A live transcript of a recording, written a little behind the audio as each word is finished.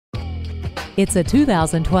It's a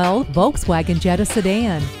 2012 Volkswagen Jetta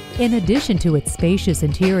sedan. In addition to its spacious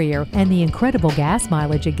interior and the incredible gas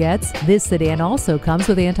mileage it gets, this sedan also comes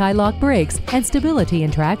with anti-lock brakes and stability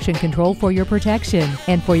and traction control for your protection.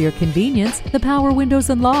 And for your convenience, the power windows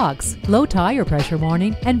and locks, low tire pressure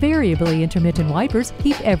warning, and variably intermittent wipers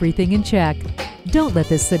keep everything in check. Don't let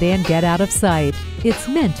this sedan get out of sight. It's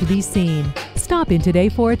meant to be seen. Stop in today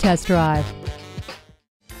for a test drive.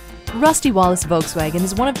 Rusty Wallis Volkswagen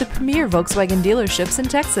is one of the premier Volkswagen dealerships in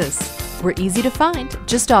Texas. We're easy to find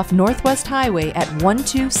just off Northwest Highway at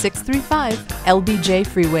 12635 LBJ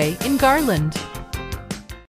Freeway in Garland.